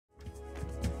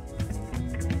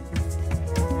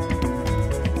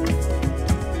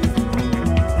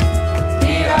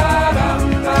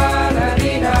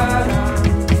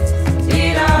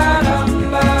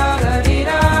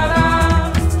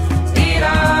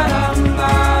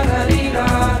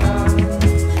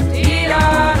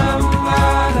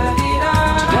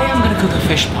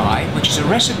fish pie, which is a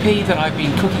recipe that I've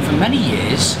been cooking for many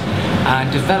years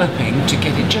and developing to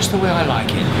get it just the way I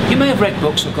like it. You may have read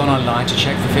books or gone online to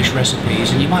check for fish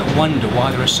recipes, and you might wonder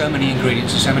why there are so many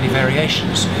ingredients and so many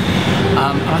variations.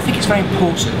 And I think it's very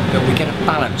important that we get a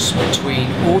balance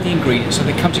between all the ingredients so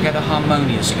they come together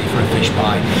harmoniously for a fish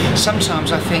pie.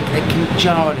 Sometimes I think they can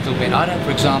jar a little bit. I don't,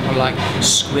 for example, like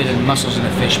squid and mussels in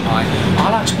a fish pie. I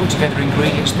like to put together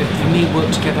ingredients that for me work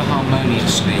together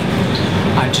harmoniously.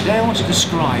 And today I want to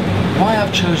describe why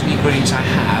I've chosen the ingredients I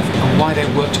have and why they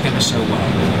work together so well.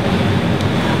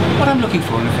 What I'm looking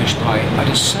for in a fish pie are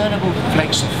discernible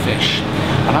flakes of fish,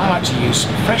 and I like to use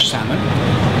fresh salmon,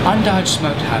 undyed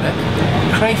smoked haddock,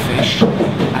 crayfish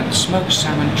and smoked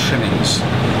salmon trimmings.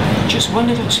 Just one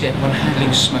little tip when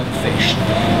handling smoked fish: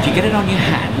 if you get it on your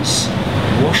hands,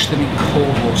 wash them in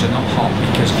cold water, not hot,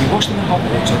 because if you wash them in hot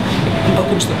water, it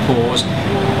opens the pores,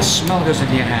 the smell goes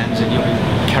into your hands and you'll be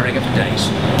carrying it for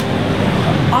days.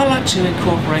 I like to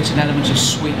incorporate an element of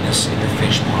sweetness in the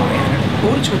fish pie, and in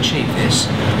order to achieve this,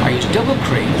 I use double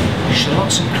cream,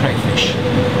 shallots and crayfish.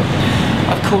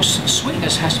 Of course,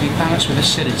 sweetness has to be balanced with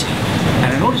acidity,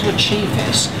 and in order to achieve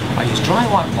this, I use dry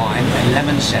white wine and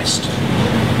lemon zest.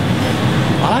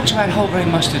 I like to add whole grain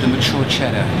mustard and mature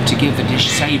cheddar to give the dish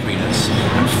savouriness,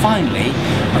 and finally,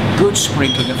 a good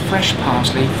sprinkling of fresh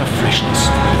parsley for freshness.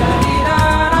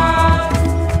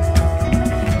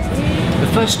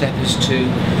 The first step is to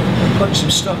put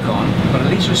some stock on. I've got a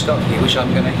litre of stock here which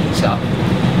I'm going to heat up,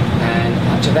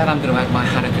 and to that I'm going to add my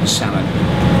haddock and salmon.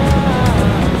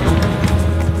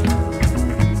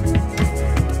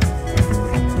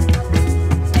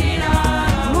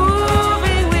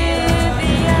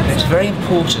 It's very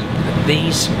important that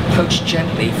these poach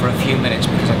gently for a few minutes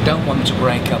because I don't want them to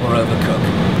break up or overcook.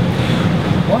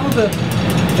 While the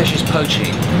fish is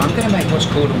poaching, I'm going to make what's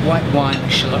called a white wine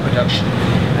shallot reduction.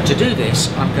 And to do this,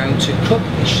 I'm going to cook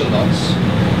the shallots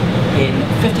in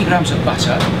 50 grams of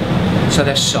butter so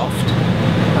they're soft,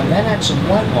 and then add some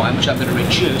white wine which I'm going to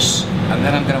reduce, and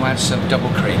then I'm going to add some double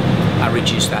cream. I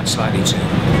reduce that slightly too.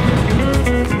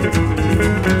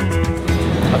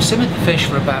 I've simmered the fish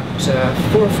for about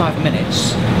 4 or 5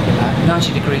 minutes at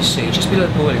 90 degrees C, just below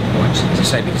boiling point, as I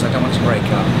say, because I don't want it to break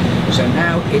up. So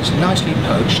now it's nicely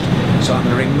poached, so I'm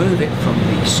going to remove it from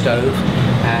the stove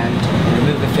and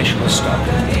remove the fish from the stock.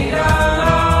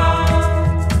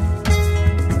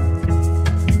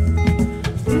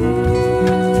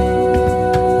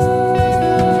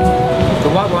 The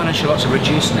white wine and shallots are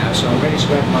reduced now, so I'm ready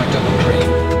to add my double cream.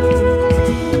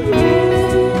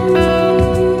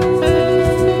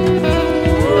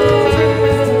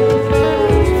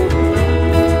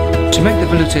 To make the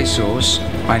velouté sauce,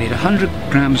 I need 100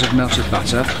 grams of melted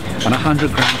butter and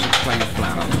 100 grams of plain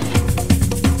flour.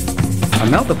 I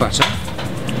melt the butter,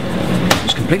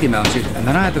 it's completely melted, and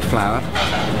then I add the flour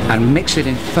and mix it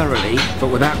in thoroughly, but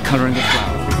without colouring the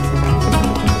flour.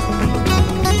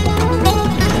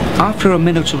 After a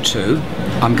minute or two,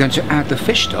 I'm going to add the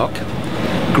fish stock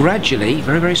gradually,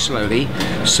 very, very slowly,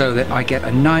 so that I get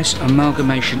a nice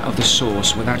amalgamation of the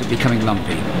sauce without it becoming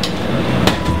lumpy.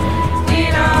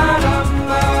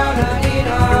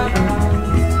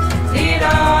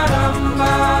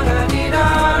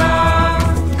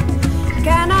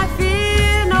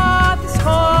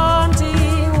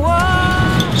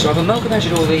 So I've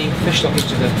amalgamated all the fish stock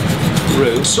into the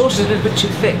roux. The sauce is a little bit too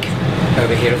thick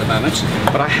over here at the moment,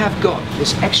 but I have got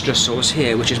this extra sauce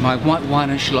here, which is my white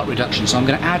wine and shallot reduction. So I'm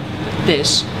going to add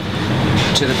this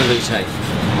to the velouté.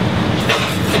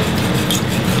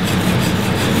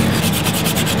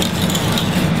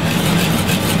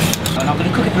 And I'm going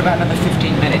to cook it for about another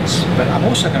 15 minutes, but I'm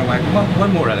also going to add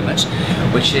one more element,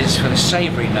 which is for the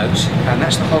savoury note, and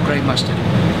that's the whole grain mustard.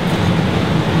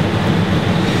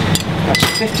 That's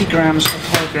 50 grams of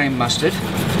whole grain mustard.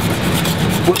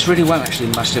 Works really well actually,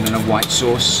 mustard in a white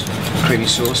sauce, creamy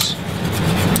sauce.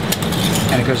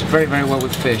 And it goes very, very well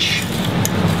with fish.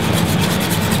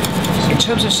 In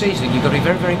terms of seasoning, you've got to be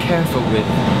very, very careful with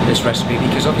this recipe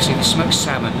because obviously the smoked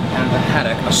salmon and the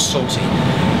haddock are salty.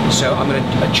 So I'm going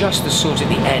to adjust the salt at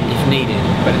the end if needed.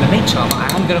 But in the meantime, I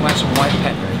am going to add some white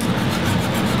pepper.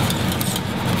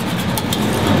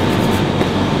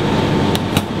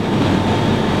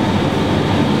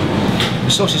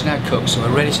 The sauce is now cooked, so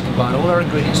we're ready to combine all our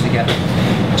ingredients together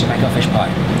to make our fish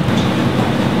pie.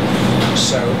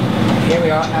 So here we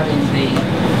are adding the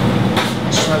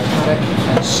smoked haddock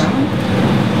and salmon.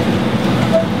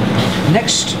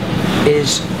 Next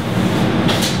is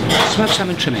smoked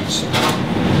salmon trimmings.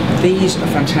 These are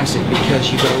fantastic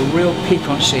because you've got a real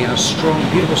piquancy and a strong,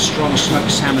 beautiful, strong smoked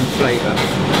salmon flavour.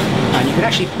 And you can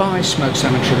actually buy smoked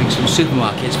salmon trimmings from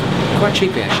supermarkets, quite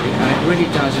cheaply actually, and it really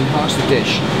does enhance the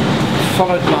dish.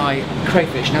 Followed by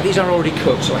crayfish. Now these are already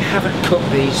cooked, so I haven't cooked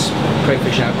these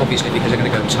crayfish out, obviously, because they're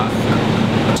going to go tough.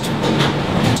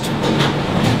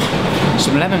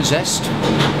 Some lemon zest,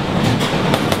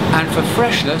 and for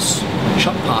freshness,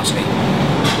 chopped parsley.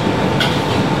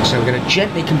 So we're going to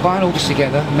gently combine all this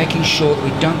together, making sure that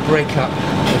we don't break up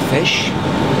the fish.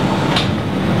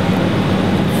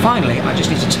 Finally, I just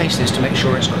need to taste this to make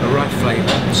sure it's got the right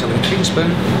flavour. So with a clean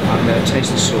spoon, I'm going to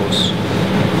taste the sauce.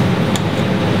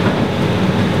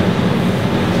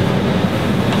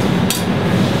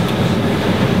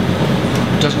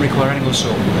 Doesn't require any more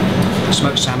salt. The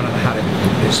smoked salmon I've had it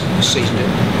is seasoned it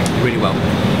really well.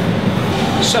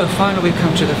 So finally we've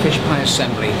come to the fish pie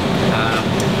assembly.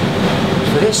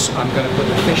 For this I'm going to put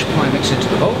the fish pie mix into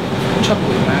the bowl, top it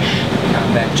with mash,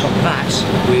 and then top that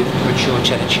with mature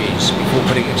cheddar cheese before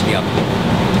putting it into the oven.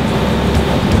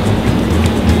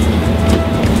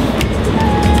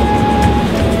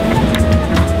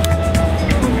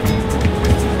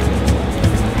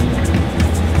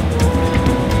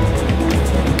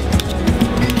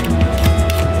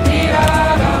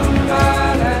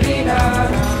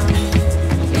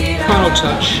 Final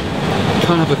touch,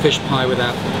 can't have a fish pie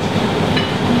without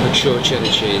mature cheddar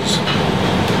cheese.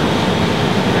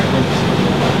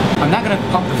 I'm now going to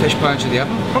pop the fish pie into the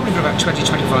oven, probably for about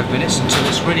 20-25 minutes until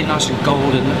it's really nice and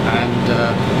golden and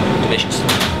delicious.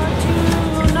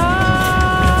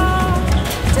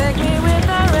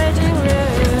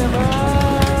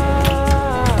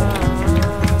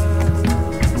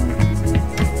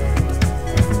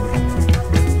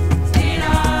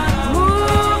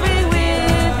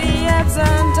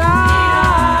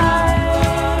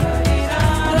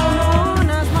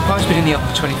 Been in the oven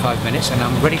for 25 minutes and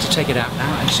I'm ready to take it out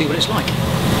now and see what it's like.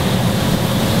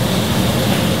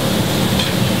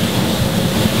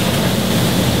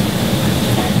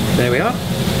 There we are.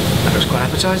 That looks quite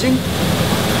appetizing.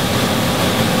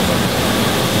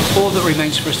 All that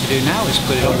remains for us to do now is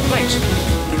put it on the plate.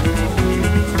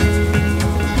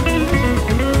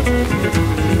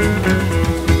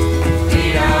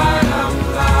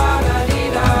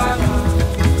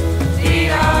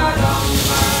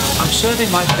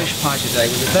 Serving my fish pie today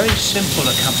with a very simple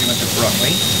accompaniment of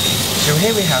broccoli. So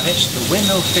here we have it, the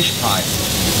Windmill fish pie.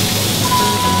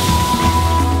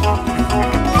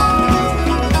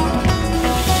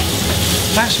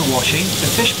 Thanks for watching. The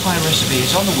fish pie recipe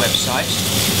is on the website.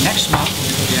 Next month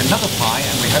we'll be cooking another pie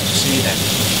and we hope to see you then.